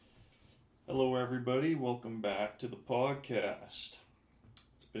Hello, everybody. Welcome back to the podcast.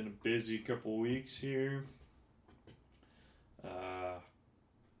 It's been a busy couple weeks here.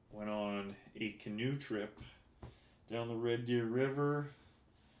 Went on a canoe trip down the Red Deer River.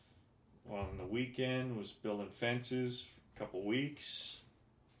 On the weekend, was building fences for a couple weeks.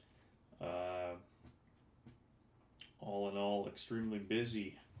 All in all, extremely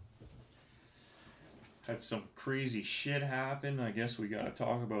busy. Had some crazy shit happen. I guess we gotta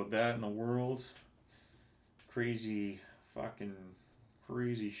talk about that in the world. Crazy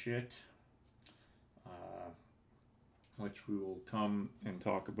shit. Which we will come and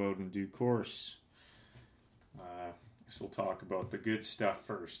talk about in due course. Guess we'll talk about the good stuff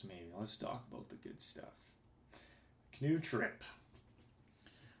first, maybe. Let's talk about the good stuff. Canoe trip.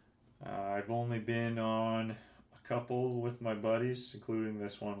 I've only been on a couple with my buddies, including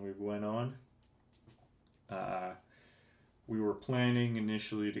this one we went on. We were planning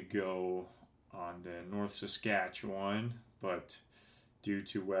initially to go on the North Saskatchewan, but due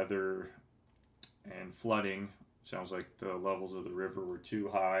to weather and flooding, sounds like the levels of the river were too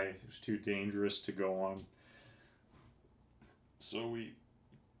high. It was too dangerous to go on. So we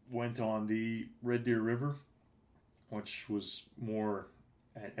went on the Red Deer River, which was more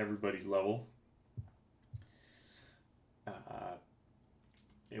at everybody's level.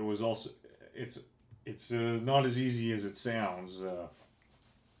 It was also, it's not as easy as it sounds. It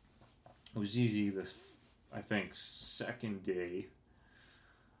was easy this, I think, second day.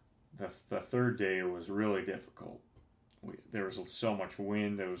 The third day was really difficult. There was so much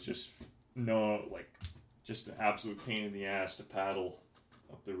wind. There was just just an absolute pain in the ass to paddle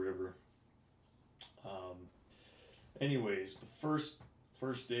up the river. Anyways, the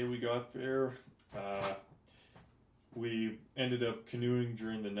first day we got there, we ended up canoeing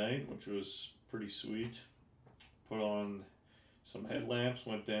during the night, which was pretty sweet. Put on some headlamps,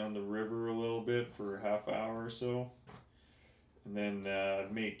 went down the river a little bit for a half hour or so, and then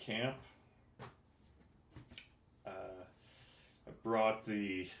made camp. I brought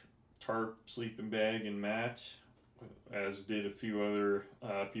the tarp, sleeping bag, and mat, as did a few other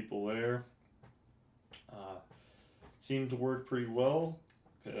people there. Seemed to work pretty well.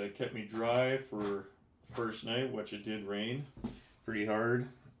 Kept me dry for first night, which it did rain pretty hard. It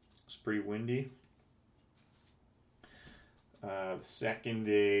was pretty windy. The second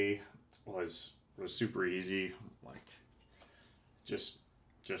day was super easy. Just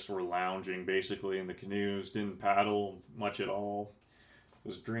were lounging basically in the canoes. Didn't paddle much at all.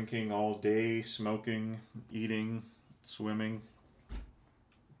 Was drinking all day, smoking, eating, swimming.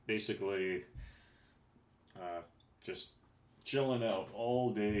 Basically, just chilling out all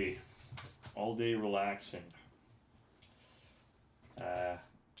day relaxing. And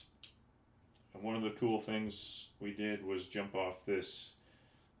one of the cool things we did was jump off this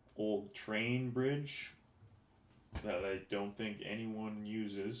old train bridge that I don't think anyone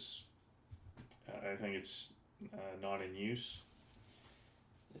uses. I think it's not in use.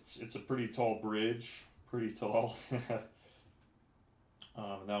 It's a pretty tall bridge, pretty tall.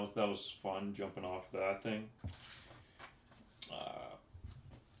 That was fun, jumping off that thing.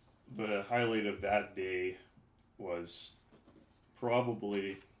 The highlight of that day was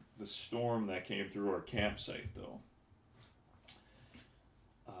probably the storm that came through our campsite, though.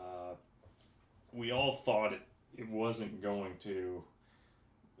 We all thought it wasn't going to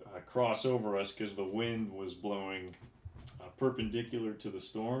cross over us because the wind was blowing perpendicular to the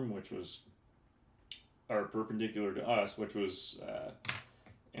storm, or perpendicular to us,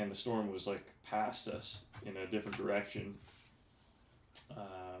 and the storm was like past us in a different direction.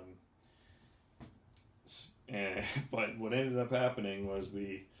 But what ended up happening was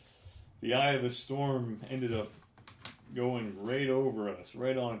the eye of the storm ended up going right over us,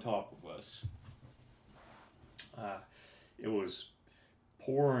 right on top of us. It was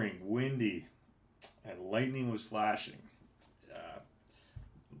pouring, windy, and lightning was flashing.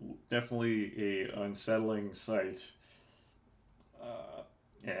 Definitely a unsettling sight.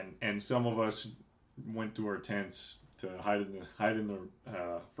 And some of us went to our tents to hide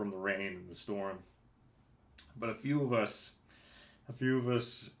from the rain and the storm. But a few of us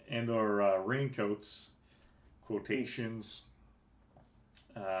and our raincoats, quotations,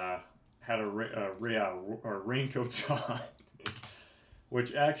 had our raincoats on,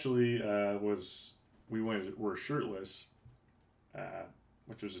 which actually were shirtless,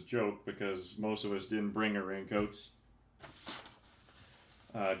 which was a joke because most of us didn't bring our raincoats.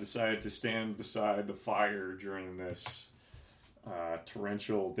 Decided to stand beside the fire during this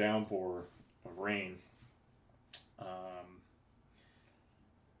torrential downpour of rain.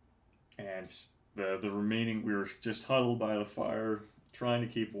 And the remaining, we were just huddled by the fire, trying to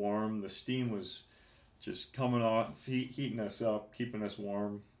keep warm. The steam was just coming off, heating us up, keeping us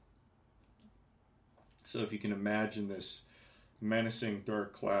warm. So if you can imagine this menacing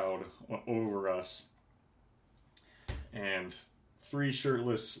dark cloud over us, and 3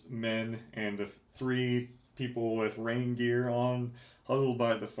 shirtless men and 3 people with rain gear on, huddled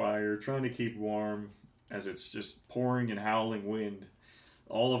by the fire, trying to keep warm as it's just pouring and howling wind.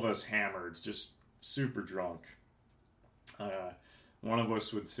 All of us hammered, just super drunk. One of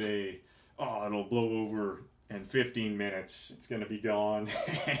us would say, "Oh, it'll blow over in 15 minutes. It's going to be gone."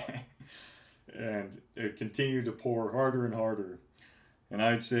 And it continued to pour harder and harder. And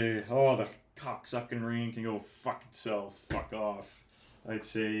I'd say, "Oh, the cocksucking rain can go fuck itself, fuck off," I'd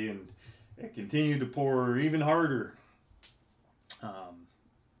say, and it continued to pour even harder.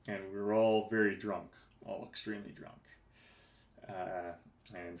 And we were all very drunk, all extremely drunk.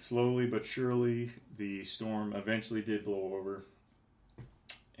 And slowly but surely, the storm eventually did blow over.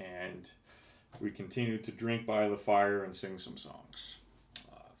 And we continued to drink by the fire and sing some songs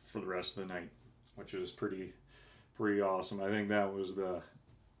for the rest of the night, which was pretty awesome. I think that was the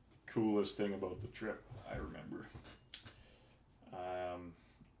coolest thing about the trip, I remember.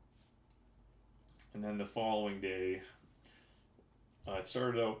 And then the following day, it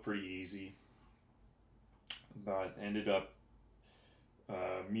started out pretty easy, but ended up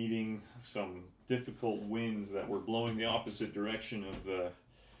meeting some difficult winds that were blowing the opposite direction of the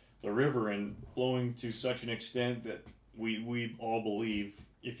river, and blowing to such an extent that we all believe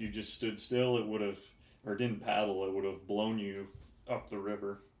if you just stood still, it would have, or didn't paddle, it would have blown you up the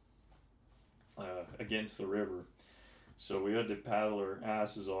river, against the river. So we had to paddle our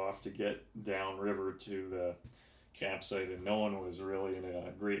asses off to get down river to the campsite, and no one was really in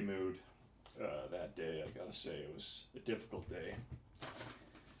a great mood that day. I gotta say, it was a difficult day.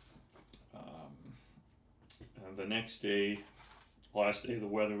 And the next day, last day, the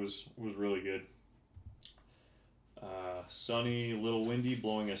weather was really good. Sunny, a little windy,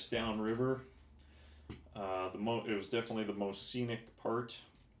 blowing us downriver. It was definitely the most scenic part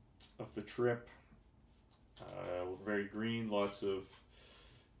of the trip. Very green, lots of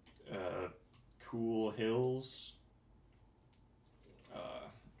cool hills.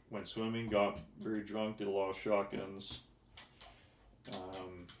 Went swimming, got very drunk, did a lot of shotguns,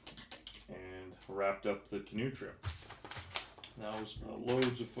 and wrapped up the canoe trip. That was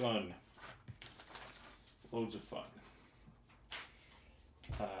loads of fun.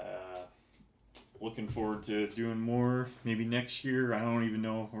 Looking forward to doing more, maybe next year. I don't even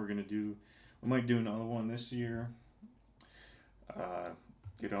know if we're going to do. We might do another one this year.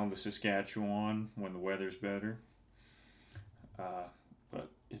 Get on the Saskatchewan when the weather's better. But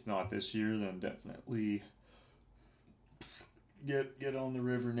if not this year, then definitely get on the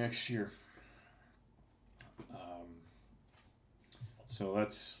river next year. So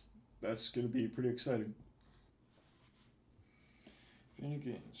that's going to be pretty exciting.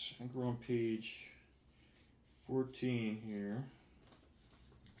 Finnegans, I think we're on page 14 here.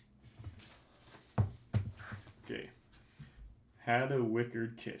 Okay. Had a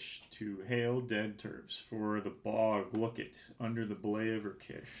wickard kish to hail dead turfs, for the bog lookit under the blay of her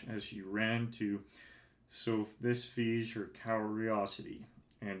kish, as she ran to so this feege her curiosity,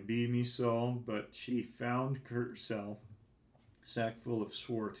 and be me so, but she found hersel sack full of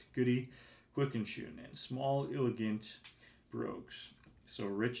swart, goody, quickenshoon, and small elegant brogues, so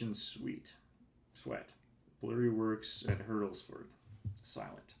rich and sweet, sweat, blurry works at Hurdlesford,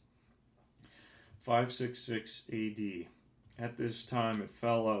 silent. 566 A.D. At this time it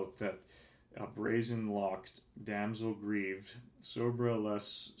fell out that a brazen-locked damsel grieved, sobra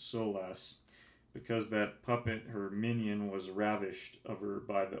less so less, because that puppet her minion was ravished of her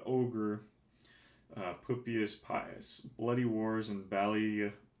by the ogre Pupius Pius. Bloody wars in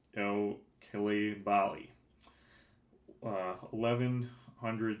Bali el Kilebali.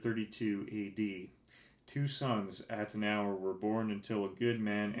 1132 A.D. 2 sons at an hour were born until a good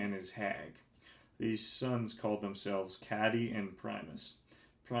man and his hag. These sons called themselves Caddy and Primus.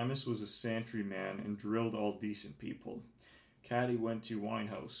 Primus was a santry man and drilled all decent people. Caddy went to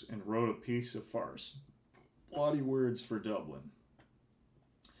Winehouse and wrote a piece of farce. Bloody words for Dublin.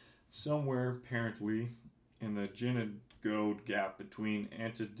 Somewhere, apparently, in the Ginagode gap between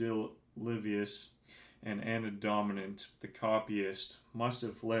Antediluvius and Anadominant, the copyist must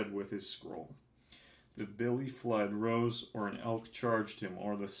have fled with his scroll. The Billy Flood rose, or an elk charged him,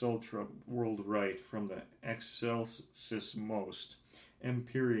 or the Sultra whirled right from the excelsis most.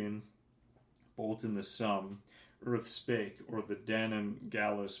 Empyrean, bolt in the sum, earth spake, or the Danum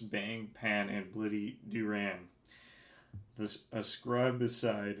Gallus bang pan and blitty Duran. A scribe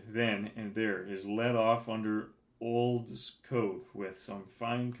beside, then and there, is led off under old coat with some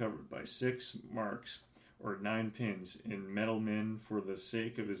fine covered by 6 marks or 9 pins in metal min for the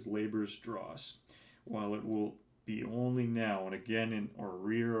sake of his labour's dross, while it will be only now and again in or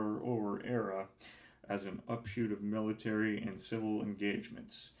rear or era as an upshoot of military and civil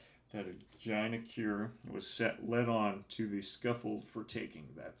engagements, that a sinecure was led on to the scuffle for taking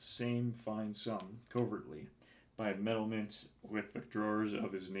that same fine sum covertly by meddlement with the drawers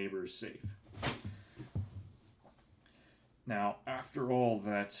of his neighbour's safe. Now, after all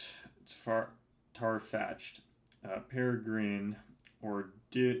that tar-fatched, peregrine, or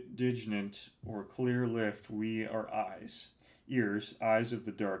dignant, or clear lift we our ears, eyes of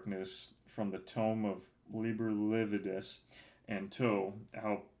the darkness, from the tome of Liber Lividus, and toe,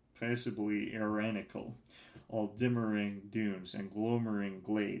 how passably ironical, all dimmering dunes and glomering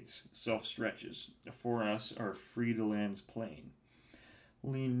glades, self-stretches, for us our Friedeland's plain.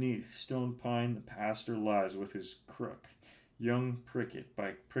 Lean neath stone pine the pastor lies with his crook. Young pricket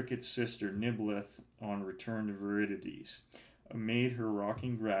by pricket's sister nibbleth on return to Viridides. Amid her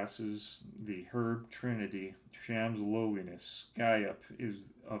rocking grasses, the herb trinity shams lowliness, sky up is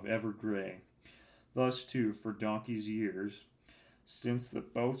of ever gray. Thus too, for donkey's years, since the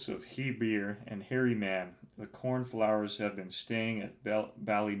boats of Heber and Harryman, the cornflowers have been staying at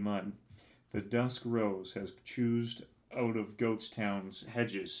Ballymud. The dusk rose has choosed out of Goatstown's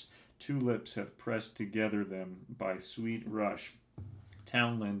hedges. Tulips have pressed together them by sweet rush.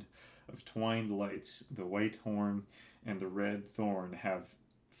 Townland of twined lights, the white horn and the red thorn have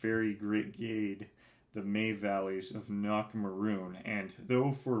fairy gade the May valleys of Knockmaroon, and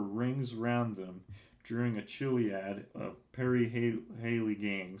though for rings round them, during a chiliad of Haley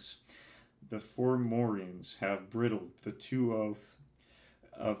gangs, the Formorians have brittled the two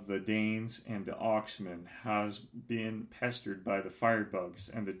of the Danes, and the Oxman has been pestered by the firebugs,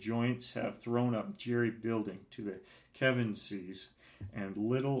 and the joints have thrown up Jerry building to the Kevenseys, and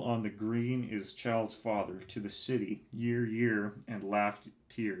little on the green is child's father to the city, year, and laughed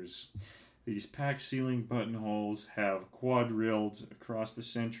tears. These pack-ceiling buttonholes have quadrilled across the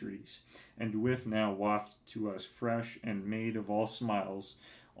centuries, and whiff now waft to us fresh and made of all smiles,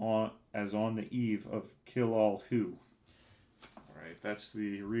 as on the eve of Kill All Who. Alright, that's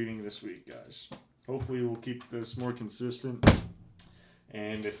the reading this week, guys. Hopefully we'll keep this more consistent,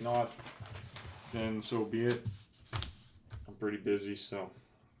 and if not, then so be it. I'm pretty busy, so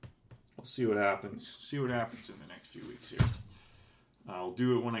we'll see what happens. See what happens in the next few weeks here. I'll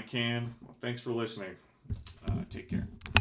do it when I can. Well, thanks for listening. Take care.